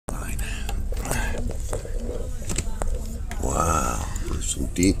Some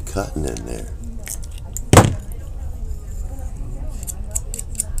deep cutting in there.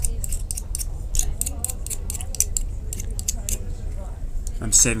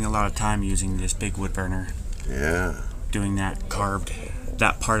 I'm saving a lot of time using this big wood burner. Yeah. Doing that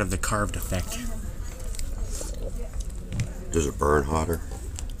part of the carved effect. Does it burn hotter?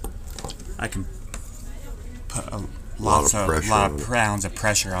 I can put a lot lot of pounds of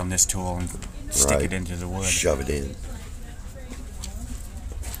pressure on this tool and stick it into the wood. Shove it in.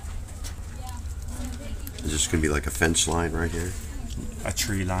 Is this going to be like a fence line right here? A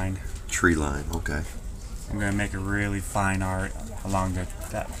tree line. Tree line, okay. I'm going to make a really fine art along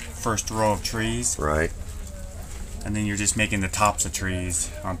that first row of trees. Right. And then you're just making the tops of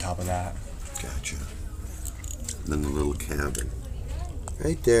trees on top of that. Gotcha. And then the little cabin.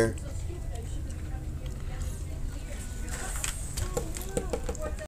 Right there.